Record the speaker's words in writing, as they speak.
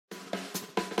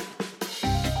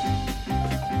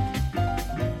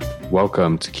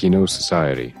Welcome to Kino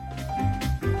Society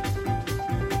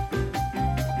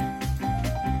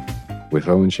with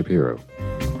Owen Shapiro.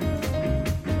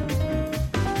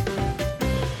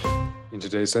 In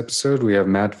today's episode, we have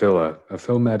Matt Villa, a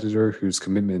film editor whose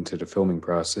commitment to the filming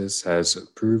process has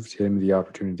proved him the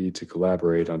opportunity to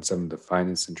collaborate on some of the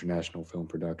finest international film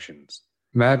productions.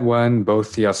 Matt won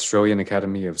both the Australian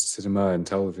Academy of Cinema and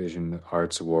Television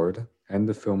Arts Award and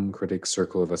the Film Critics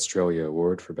Circle of Australia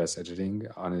Award for Best Editing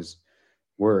on his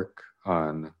work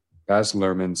on Baz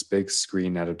Luhrmann's big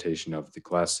screen adaptation of the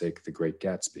classic The Great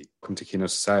Gatsby. Welcome to Kino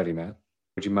Society, Matt.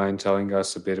 Would you mind telling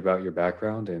us a bit about your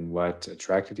background and what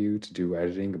attracted you to do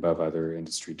editing above other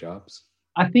industry jobs?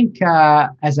 I think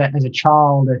as a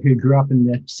child who grew up in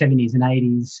the 70s and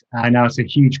 80s, I know it's a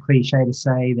huge cliche to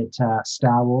say that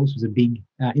Star Wars was a big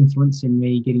influence in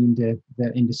me getting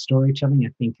into storytelling.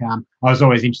 I think I was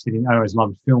always I always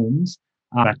loved films,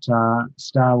 but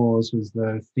Star Wars was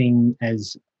the thing,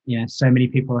 as you know, so many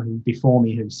people before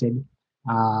me have said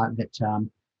that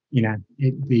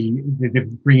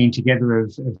the bringing together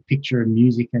of picture and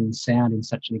music and sound in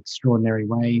such an extraordinary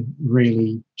way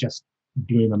really just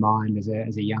blew my mind as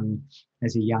a young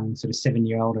sort of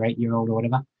 7-year-old or 8-year-old or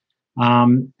whatever,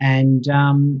 and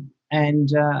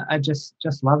I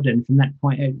just loved it. And from that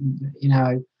point,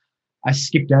 I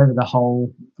skipped over the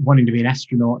whole wanting to be an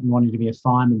astronaut and wanting to be a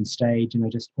fireman stage, and I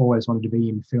just always wanted to be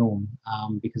in film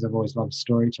because I've always loved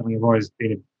storytelling. I've always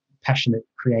been a passionate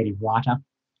creative writer,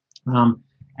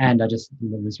 and I just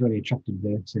was really attracted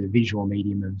to the visual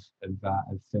medium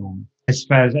of film. As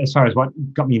far as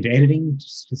what got me into editing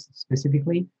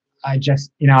specifically, I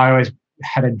always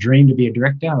had a dream to be a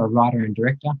director, a writer and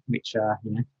director, which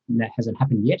that hasn't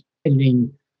happened yet.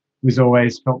 Editing was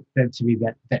always felt that to be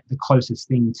that the closest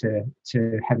thing to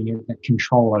having that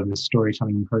control over the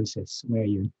storytelling process, where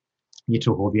you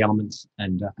took all the elements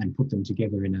and put them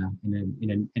together in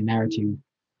a narrative,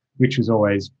 which was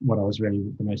always what I was really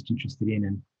the most interested in.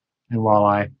 And while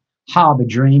I harbour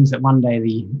dreams that one day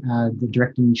the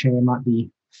directing chair might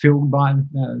be filled by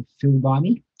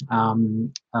me, right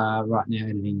now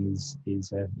editing is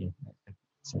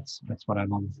that's what I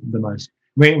love the most.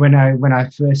 When I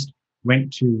first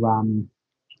went to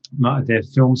the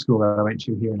film school that I went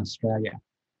to here in Australia,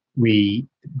 the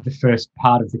first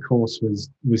part of the course was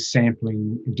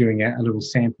doing a little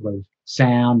sample of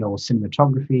sound or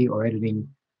cinematography or editing.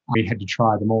 We had to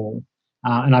try them all,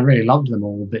 and I really loved them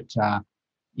all. But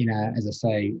as I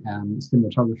say,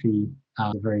 cinematography is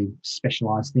a very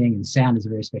specialised thing, and sound is a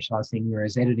very specialised thing.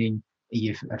 Whereas editing,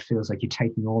 it feels like you're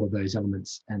taking all of those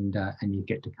elements and you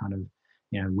get to kind of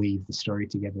weave the story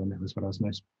together. And that was what I was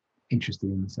most interested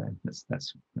in. So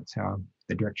that's how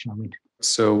the direction I went.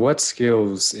 So, what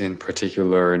skills in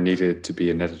particular are needed to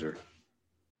be an editor?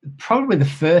 Probably the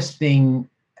first thing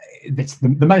that's the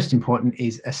most important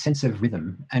is a sense of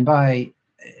rhythm. And by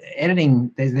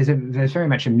editing, there's very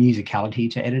much a musicality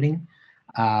to editing.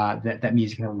 That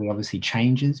musicality obviously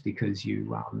changes because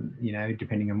you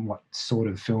depending on what sort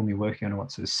of film you're working on or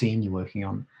what sort of scene you're working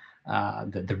on,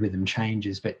 the rhythm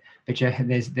changes. But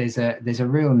there's a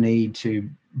real need to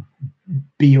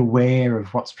be aware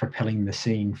of what's propelling the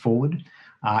scene forward.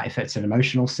 If it's an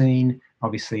emotional scene,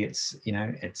 obviously it's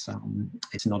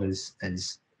not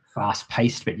as fast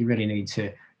paced, but you really need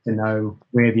to know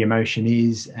where the emotion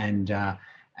is and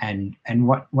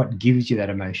what gives you that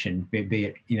emotion. Be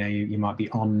it you might be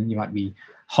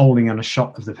holding on a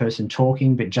shot of the person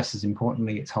talking, but just as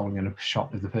importantly, it's holding on a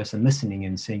shot of the person listening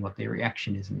and seeing what their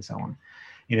reaction is and so on.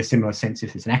 In a similar sense,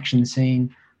 if it's an action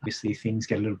scene, obviously things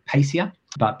get a little pacier,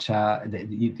 but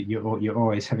you're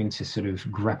always having to sort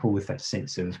of grapple with that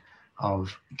sense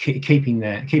of keeping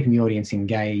the audience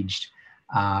engaged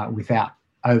without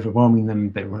overwhelming them,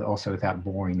 but also without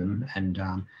boring them. And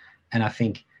I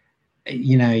think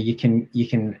you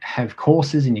can have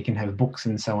courses and you can have books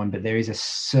and so on, but there is a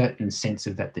certain sense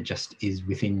of that just is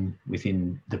within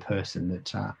the person,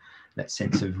 that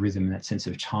sense of rhythm, that sense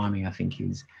of timing, I think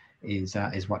is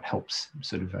what helps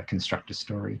sort of construct a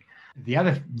story. The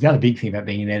other big thing about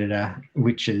being an editor,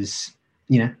 which is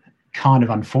kind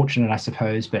of unfortunate, I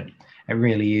suppose, but it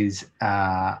really is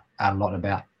a lot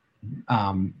about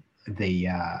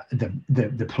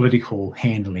the political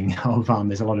handling of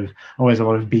there's always a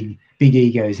lot of big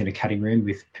egos in a cutting room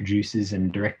with producers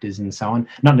and directors and so on.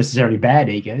 Not necessarily bad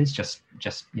egos, just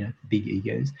big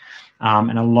egos.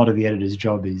 And a lot of the editor's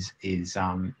job is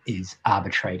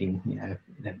arbitrating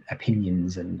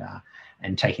opinions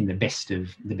and taking the best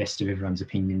of everyone's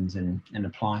opinions and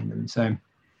applying them. So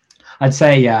I'd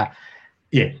say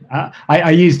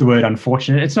I use the word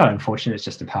unfortunate. It's not unfortunate. It's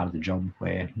just a part of the job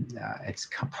where it's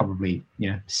probably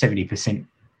 70%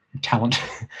 talent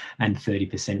and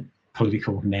 30%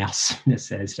 political nous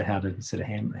as to how to sort of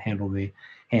handle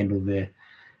the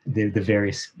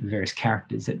various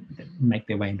characters that make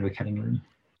their way into a cutting room.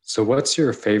 So what's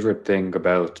your favorite thing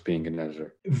about being an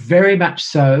editor? Very much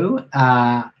so.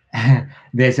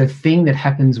 There's a thing that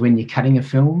happens when you're cutting a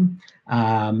film.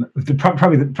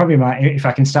 Probably if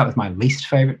I can start with my least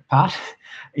favorite part,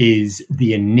 is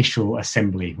the initial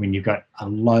assembly, when you've got a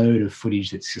load of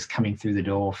footage that's just coming through the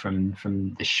door from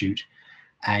the shoot,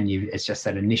 and it's just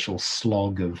that initial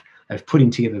slog of putting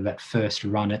together that first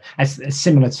run. It's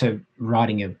similar to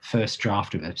writing a first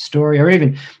draft of a story, or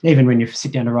even when you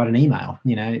sit down to write an email.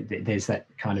 There's that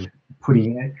kind of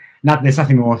putting it. There's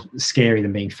nothing more scary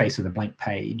than being faced with a blank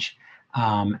page,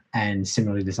 and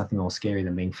similarly, there's nothing more scary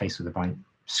than being faced with a blank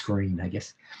screen, I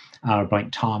guess, a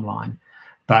blank timeline.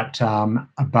 But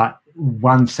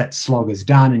once that slog is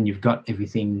done and you've got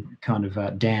everything kind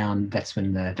of down, that's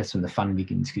when the fun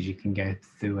begins, because you can go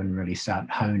through and really start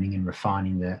honing and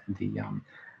refining the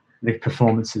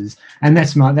performances. And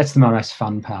that's the most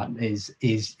fun part,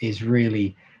 is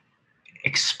really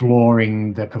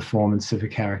exploring the performance of a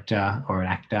character or an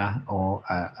actor or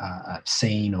a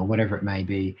scene or whatever it may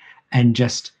be, and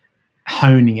just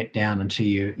honing it down until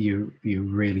you're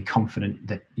really confident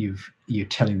that you're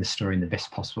telling the story in the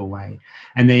best possible way.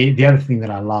 And the other thing that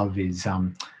I love is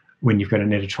when you've got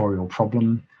an editorial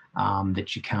problem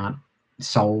that you can't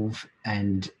solve,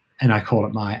 and I call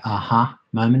it my aha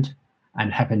moment. And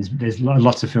it happens, there's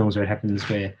lots of films where it happens,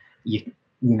 where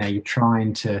you're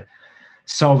trying to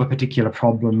solve a particular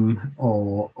problem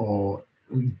or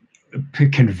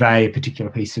convey a particular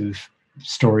piece of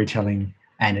storytelling,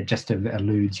 and it just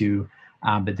eludes you.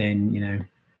 But then,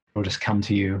 it'll just come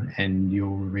to you, and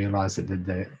you'll realize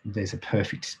that there's a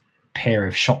perfect pair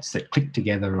of shots that click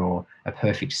together, or a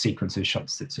perfect sequence of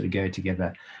shots that sort of go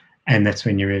together. And that's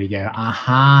when you really go,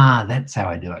 aha, that's how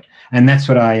I do it. And that's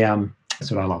what I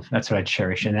love. That's what I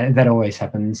cherish. And that always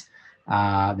happens.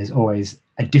 There's always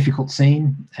a difficult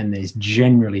scene, and there's,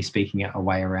 generally speaking, a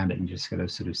way around it, and you just got to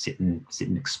sort of sit and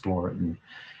explore it.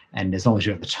 And as long as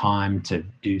you have the time to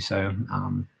do so,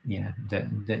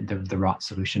 the right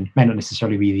solution may not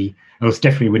necessarily be it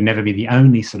definitely would never be the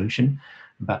only solution,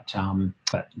 but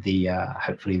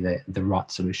hopefully the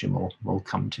right solution will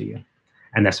come to you.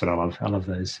 And that's what I love. I love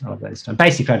those.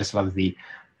 Basically, I just love the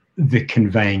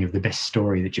conveying of the best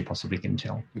story that you possibly can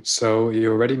tell. So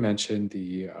you already mentioned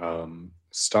the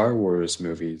Star Wars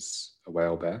movies a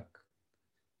while back.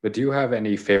 But do you have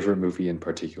any favorite movie in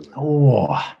particular?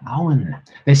 Oh, Owen,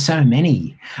 there's so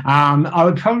many. I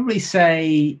would probably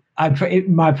say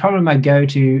my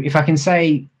go-to, if I can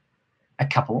say a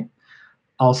couple,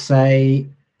 I'll say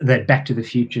that Back to the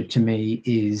Future to me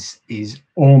is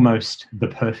almost the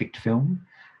perfect film.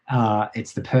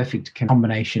 It's the perfect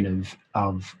combination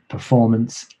of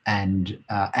performance and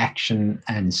action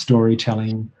and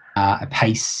storytelling, a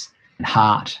pace and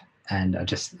heart. And I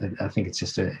think it's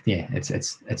just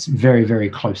it's very, very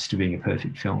close to being a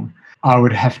perfect film. I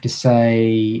would have to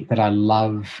say that I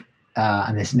love,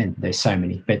 and there's so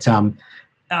many, but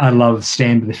I love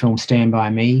the film Stand By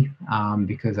Me,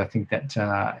 because I think that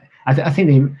I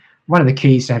think one of the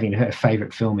keys to having a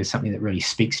favorite film is something that really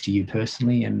speaks to you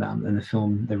personally. And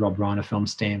the Rob Reiner film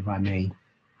Stand By Me,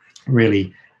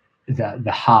 really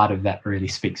the heart of that really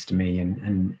speaks to me,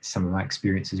 and some of my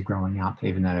experiences growing up,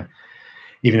 even though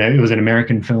it was an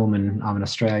American film and I'm an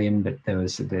Australian, but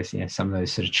there's some of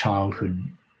those sort of childhood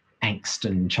angst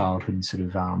and childhood sort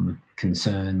of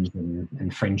concerns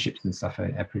and friendships and stuff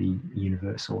are pretty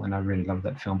universal, and I really love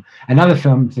that film. Another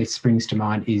film that springs to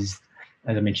mind is,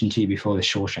 as I mentioned to you before, The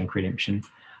Shawshank Redemption.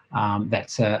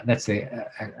 That's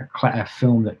a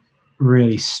film that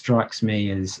really strikes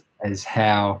me as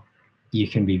how you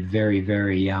can be very,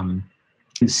 very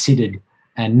considered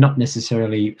and not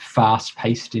necessarily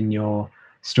fast-paced in your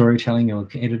storytelling or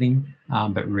editing,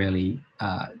 but really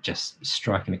just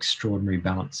strike an extraordinary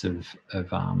balance of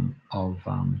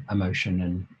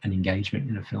emotion and engagement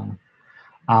in a film.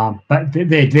 But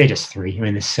they're just three. I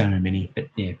mean, there's so many, but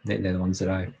yeah, they're the ones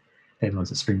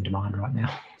that spring to mind right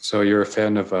now. So you're a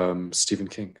fan of Stephen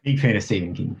King? Big fan of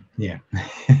Stephen King. Yeah,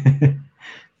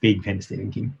 big fan of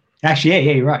Stephen King. Actually,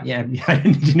 yeah, you're right. Yeah, I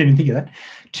didn't even think of that.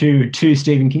 Two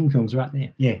Stephen King films right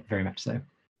there. Yeah, very much so.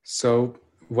 So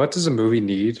what does a movie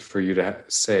need for you to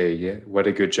say, yeah, what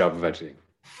a good job of editing?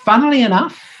 Funnily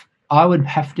enough, I would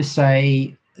have to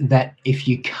say that if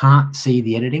you can't see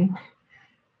the editing,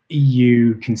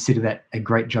 you consider that a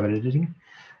great job at editing.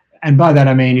 And by that,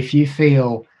 I mean, if you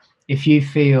feel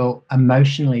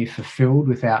emotionally fulfilled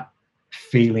without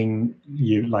feeling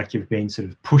you've been sort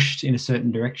of pushed in a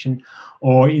certain direction,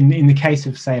 or in the case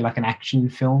of, say, like an action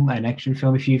film,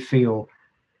 if you feel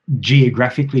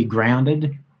geographically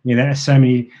grounded. There's so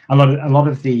many, a lot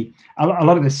of the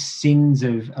sins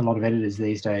of a lot of editors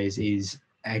these days is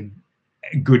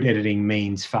good editing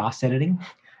means fast editing,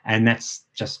 and that's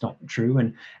just not true.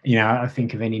 And I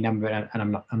think of any number, and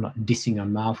I'm not dissing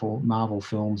on Marvel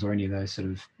films or any of those sort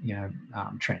of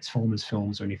Transformers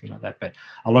films or anything like that, but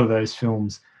a lot of those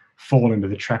films fall into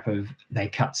the trap of they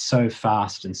cut so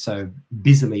fast and so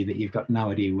busily that you've got no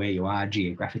idea where you are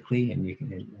geographically, and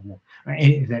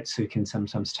that's who can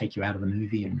sometimes take you out of the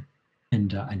movie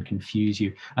and confuse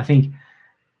you. I think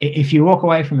if you walk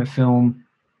away from a film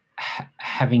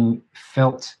having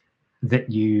felt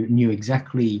that you knew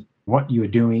exactly what you were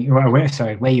doing,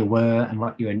 where you were and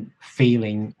what you were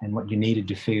feeling and what you needed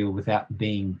to feel without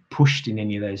being pushed in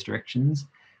any of those directions,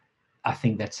 I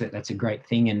think that's a great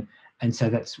thing. And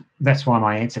so that's why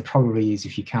my answer probably is,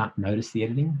 if you can't notice the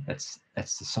editing, that's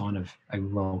the sign of a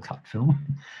well-cut film,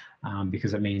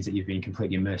 because it means that you've been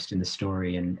completely immersed in the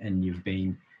story, and you've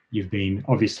been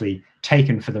obviously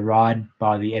taken for the ride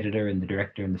by the editor and the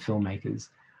director and the filmmakers,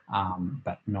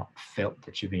 but not felt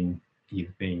that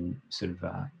you've been sort of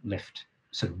left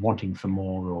sort of wanting for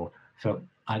more, or felt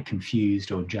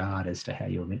confused or jarred as to how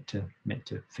you're meant to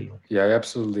feel. Yeah, I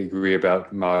absolutely agree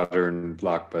about modern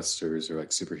blockbusters or like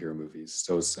superhero movies.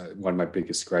 Those one of my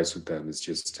biggest gripes with them is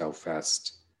just how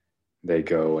fast they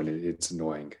go, and it's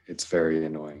annoying. It's very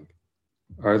annoying.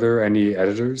 Are there any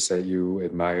editors that you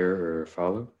admire or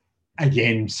follow?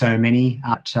 Again, so many.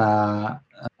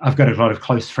 I've got a lot of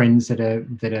close friends that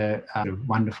are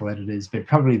wonderful editors, but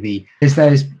probably there's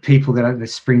those people that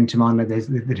spring to mind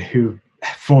who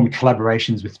formed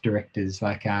collaborations with directors,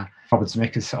 like Robert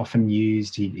Zemeckis often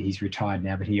used. He's retired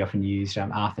now, but he often used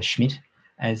Arthur Schmidt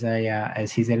as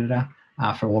his editor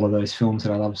for all of those films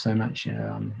that I love so much.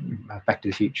 Back to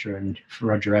the Future and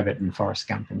Roger Rabbit and Forrest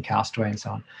Gump and Castaway and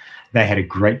so on. They had a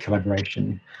great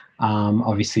collaboration.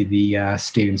 Obviously, the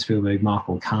Steven Spielberg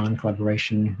Michael Kahn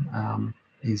collaboration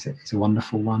is a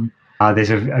wonderful one.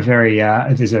 There's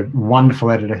a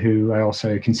wonderful editor who I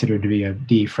also consider to be a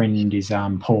dear friend, is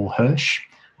Paul Hirsch.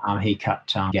 He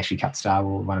actually cut Star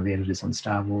Wars, one of the editors on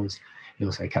Star Wars. He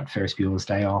also cut Ferris Bueller's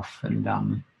Day Off and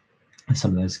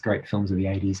some of those great films of the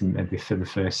 80s, and for the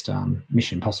first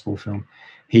Mission Impossible film.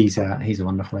 He's a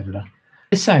wonderful editor.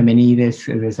 There's so many.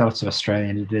 There's lots of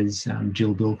Australian editors.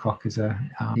 Jill Bilcock is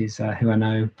who I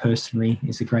know personally,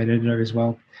 is a great editor as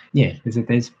well. Yeah,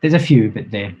 there's a few,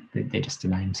 but they're just to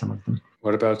name some of them.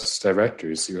 What about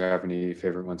directors? Do you have any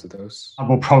favorite ones of those?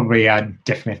 Well, probably I'd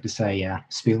definitely have to say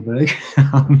Spielberg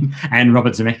and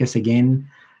Robert Zemeckis again.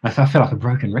 I feel like a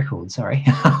broken record. Sorry.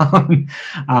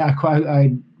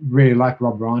 I really like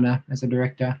Rob Reiner as a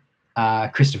director.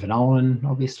 Christopher Nolan,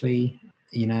 obviously.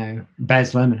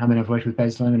 Baz Luhrmann. I mean, I've worked with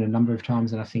Baz Luhrmann a number of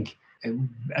times, and I think,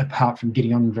 apart from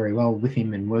getting on very well with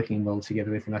him and working well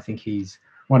together with him, I think he's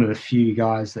one of the few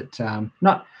guys that,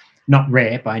 not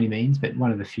rare by any means, but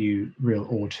one of the few real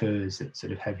auteurs that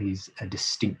sort of have a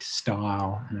distinct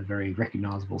style and a very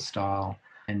recognizable style.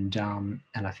 And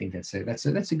I think that's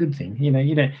a good thing.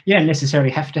 You don't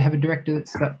necessarily have to have a director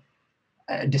that's got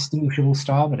a distinguishable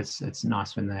style, but it's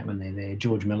nice when they're there.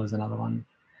 George Miller's another one.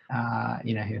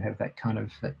 Who have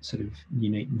that sort of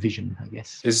unique vision, I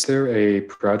guess. Is there a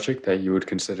project that you would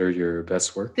consider your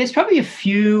best work? There's probably a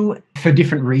few for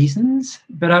different reasons,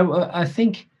 but I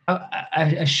think,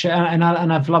 and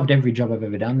I've loved every job I've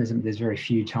ever done. There's very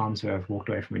few times where I've walked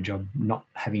away from a job not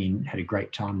having had a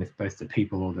great time with both the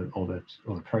people or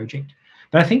the project.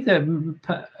 But I think that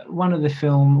one of the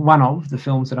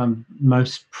films that I'm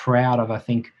most proud of, I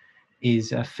think,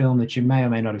 is a film that you may or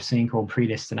may not have seen called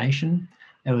Predestination.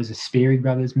 It was a Spearig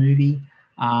Brothers movie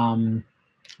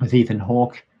with Ethan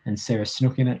Hawke and Sarah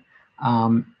Snook in it,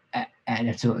 and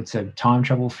it's a time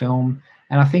travel film.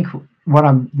 And I think what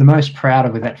I'm the most proud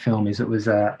of with that film is it was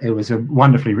a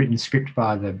wonderfully written script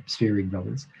by the Spearig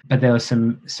Brothers, but there were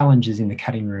some challenges in the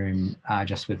cutting room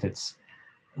just with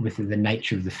the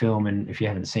nature of the film. And if you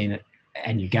haven't seen it,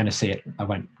 and you're going to see it, I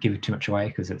won't give it too much away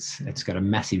because it's got a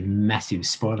massive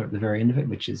spoiler at the very end of it,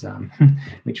 which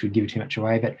would give too much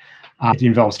away. But it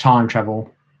involves time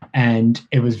travel, and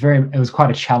it was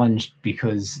quite a challenge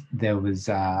because there was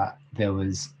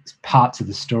parts of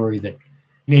the story that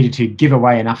needed to give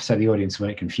away enough so the audience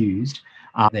weren't confused.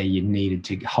 That you needed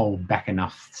to hold back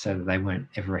enough so that they weren't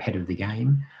ever ahead of the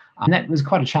game, and that was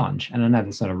quite a challenge. And I know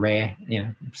that's not a rare,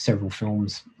 several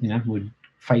films, would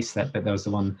face that, but that was the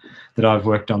one that I've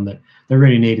worked on that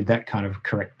really needed that kind of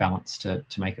correct balance to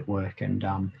make it work. And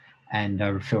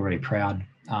I feel really proud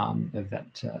of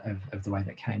that of the way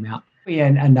that came out. Yeah,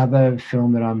 and another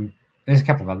film that there's a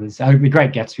couple of others. The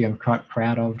Great Gatsby I'm quite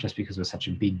proud of, just because it was such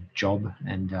a big job,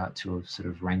 and to have sort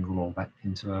of wrangled all that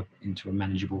into a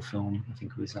manageable film, I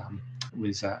think was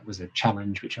a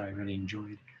challenge which I really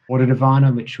enjoyed. Water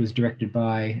Diviner, which was directed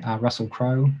by Russell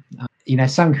Crowe.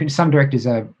 Some directors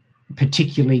are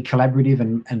particularly collaborative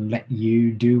and let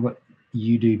you do what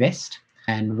you do best,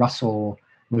 and Russell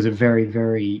was a very,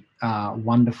 very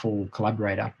wonderful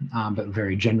collaborator, but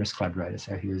very generous collaborator.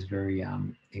 So he was very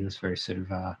sort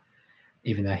of,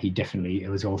 even though it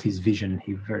was all his vision,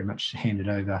 he very much handed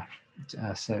over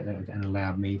and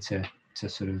allowed me to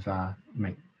sort of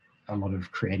make a lot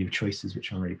of creative choices,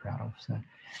 which I'm really proud of. So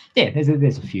yeah,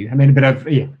 there's a few. I mean, but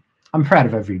I'm proud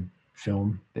of every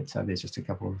film, but there's just a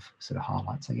couple of sort of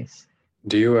highlights, I guess.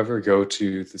 Do you ever go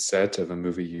to the set of a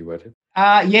movie you edit?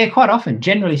 Yeah, quite often.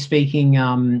 Generally speaking,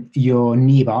 you're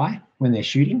nearby when they're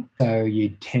shooting, so you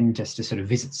tend just to sort of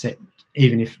visit set,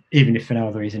 even if for no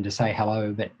other reason to say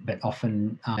hello, but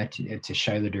often to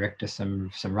show the director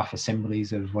some rough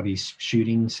assemblies of what he's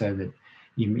shooting, so that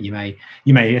you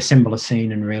may assemble a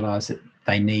scene and realise that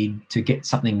they need to get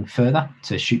something further,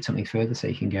 to shoot something further, so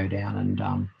you can go down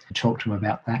and talk to them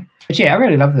about that. But yeah, I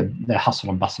really love the hustle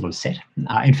and bustle of set.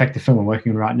 In fact, the film I'm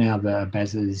working on right now, the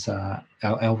Baz's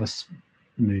Elvis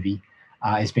movie,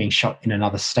 is being shot in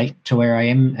another state to where I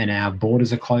am, and our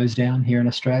borders are closed down here in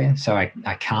Australia, so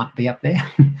I can't be up there.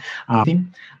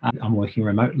 I'm working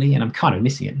remotely, and I'm kind of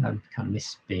missing it. I kind of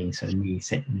miss being sort of near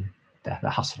set and the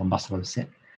hustle and bustle of set.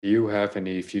 Do you have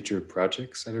any future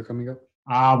projects that are coming up?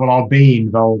 Well, I'll be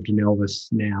involved in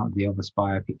Elvis now, the Elvis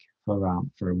biopic,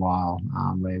 for a while.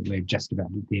 We're just about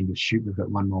at the end of shoot. We've got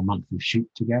one more month of shoot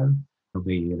to go. It'll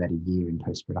be about a year in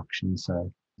post-production,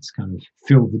 so it's kind of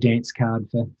filled the dance card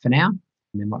for now.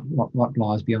 And then what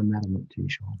lies beyond that, I'm not too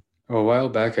sure. A while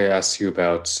back, I asked you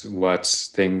about what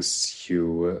things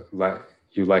you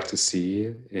like to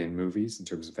see in movies in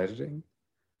terms of editing.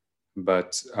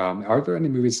 But are there any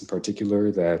movies in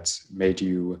particular that made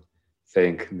you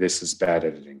think this is bad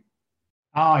editing?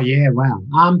 Oh yeah, wow.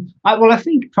 I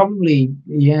think probably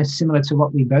similar to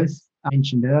what we both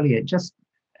mentioned earlier. It's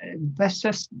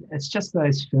just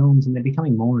those films, and they're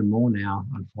becoming more and more now,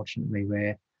 unfortunately,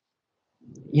 where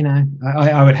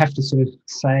I would have to sort of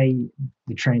say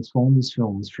the Transformers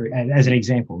films as an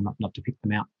example, not to pick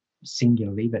them out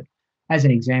singularly, but as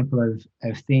an example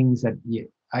of things that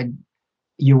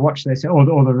you watch this, or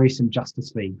the recent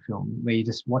Justice League film, where you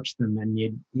just watch them and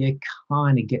you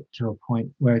kind of get to a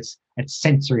point where it's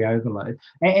sensory overload.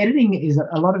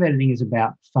 A lot of editing is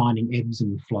about finding ebbs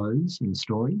and flows in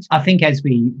stories. I think, as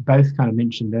we both kind of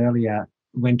mentioned earlier,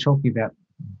 when talking about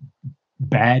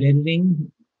bad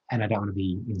editing, and I don't want to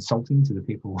be insulting to the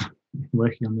people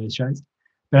working on those shows,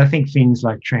 but I think things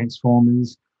like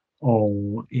Transformers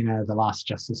or the last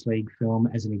Justice League film,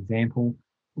 as an example,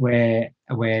 where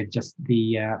just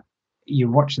you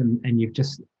watch them and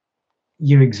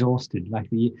you're exhausted. Like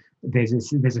there's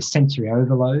a sensory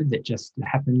overload that just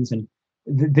happens, and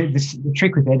the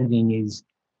trick with editing is,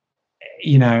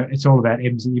 it's all about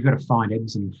ebbs, and you've got to find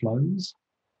ebbs and flows.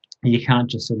 You can't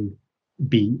just sort of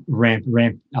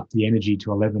ramp up the energy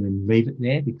to 11 and leave it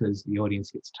there, because the audience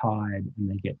gets tired and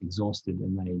they get exhausted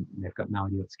and they've got no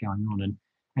idea what's going on.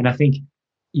 And I think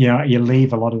you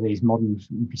leave a lot of these modern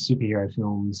superhero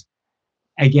films,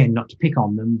 again, not to pick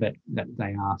on them, but that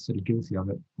they are sort of guilty of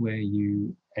it, where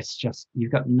they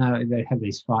have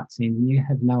these fight scenes and you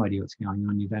have no idea what's going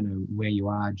on. You don't know where you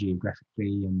are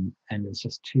geographically, and it's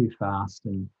just too fast,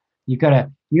 and you got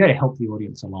to help the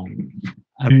audience along.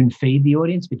 Feed the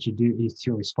audience, but it's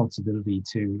your responsibility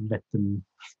to let them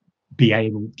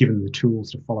give them the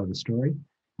tools to follow the story.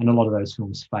 And a lot of those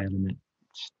films fail in that,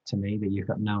 to me, that you've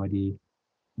got no idea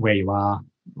where you are,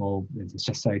 or it's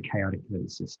just so chaotic that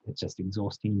it's just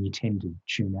exhausting, and you tend to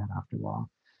tune out after a while.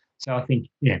 So I think,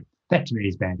 that to me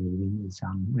is bad editing, is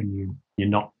when you're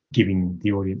not giving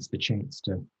the audience the chance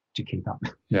to keep up.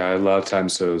 Yeah, a lot of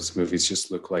times those movies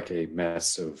just look like a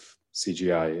mess of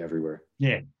CGI everywhere.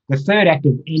 Yeah, the third act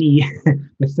of any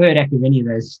of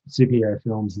those superhero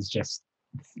films is just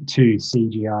two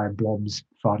CGI blobs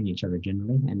fighting each other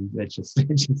generally, and it's just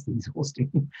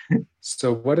exhausting.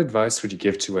 So what advice would you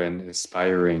give to an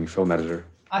aspiring film editor?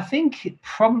 I think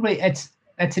probably it's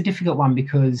a difficult one,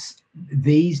 because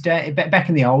these days, back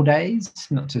in the old days,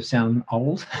 not to sound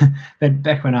old, but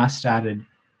back when I started,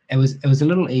 it was a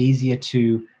little easier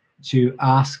to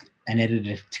ask an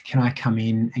editor, can I come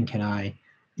in and can I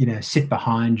sit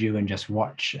behind you and just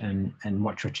watch and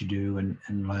watch what you do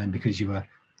and learn, because you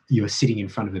were sitting in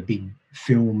front of a big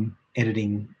film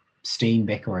editing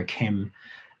Steenbeck or a Chem,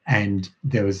 and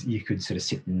you could sort of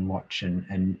sit and watch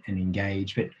and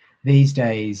engage. But these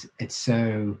days it's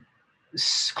so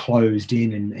closed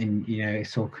in, and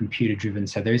it's all computer driven,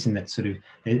 so there isn't that sort of,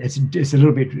 it's a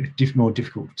little bit more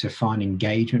difficult to find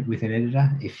engagement with an editor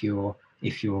if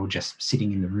you're just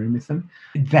sitting in the room with them.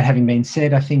 That having been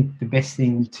said, I think the best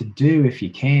thing to do, if you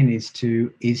can, is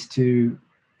to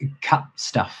cut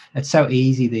stuff. It's so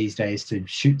easy these days to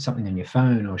shoot something on your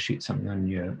phone or shoot something on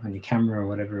your camera or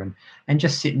whatever, and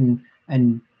just sit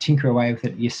and tinker away with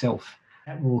it yourself.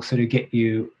 That will sort of get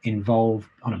you involved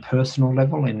on a personal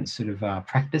level in sort of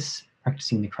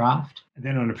practicing the craft. And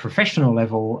then on a professional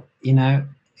level,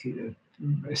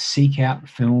 seek out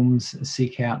films,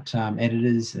 seek out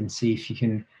editors, and see if you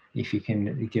can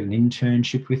get an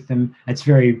internship with them. It's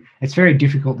very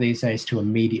difficult these days to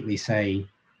immediately say,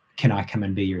 can I come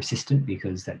and be your assistant,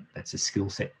 because that's a skill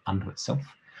set unto itself.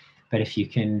 But if you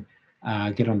can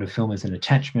get onto film as an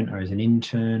attachment or as an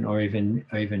intern, or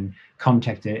even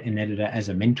contact an editor as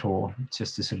a mentor,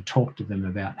 just to sort of talk to them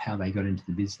about how they got into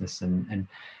the business. And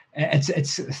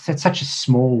it's such a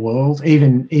small world,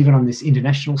 even on this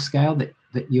international scale that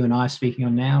you and I are speaking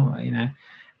on now.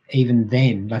 Even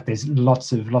then, like, there's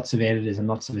lots of editors and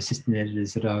lots of assistant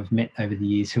editors that I've met over the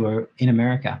years who are in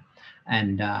America,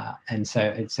 and so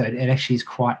it actually is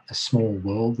quite a small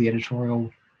world, the editorial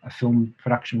film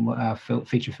production,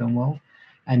 feature film world.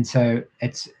 And so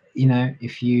it's,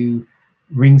 if you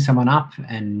ring someone up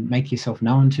and make yourself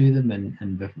known to them, and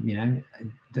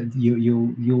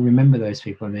you'll remember those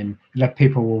people. And then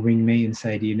people will ring me and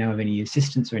say, do you know of any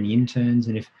assistants or any interns?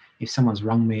 And if someone's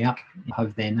rung me up, I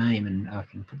have their name and I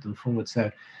can put them forward.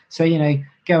 So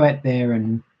go out there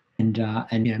and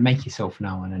make yourself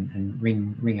known, and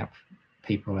ring up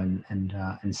people and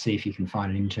see if you can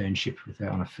find an internship with her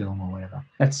on a film or whatever.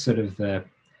 That's the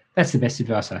best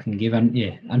advice I can give. And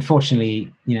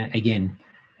unfortunately, again,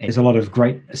 there's a lot of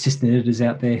great assistant editors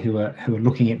out there who are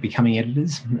looking at becoming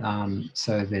editors.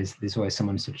 So there's always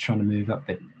someone sort of trying to move up.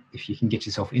 But if you can get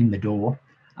yourself in the door,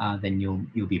 then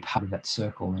you'll be part of that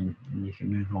circle, and you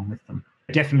can move along with them.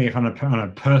 Definitely, if on a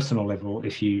personal level,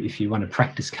 if you want to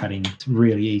practice cutting, it's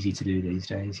really easy to do these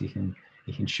days. You can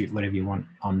shoot whatever you want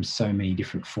on so many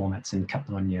different formats and cut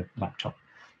them on your laptop.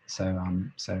 So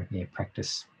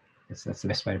practice. That's the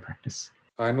best way to practice.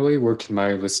 Finally, where can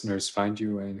my listeners find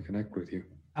you and connect with you?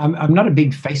 I'm not a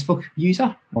big Facebook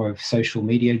user or a social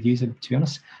media user, to be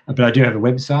honest, but I do have a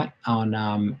website on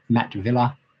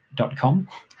mattvilla.com.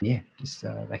 Just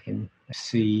they can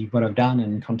see what I've done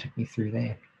and contact me through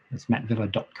there. It's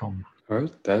mattvilla.com. All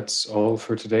right, that's all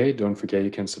for today. Don't forget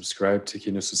you can subscribe to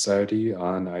Kino Society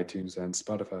on iTunes and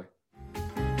Spotify.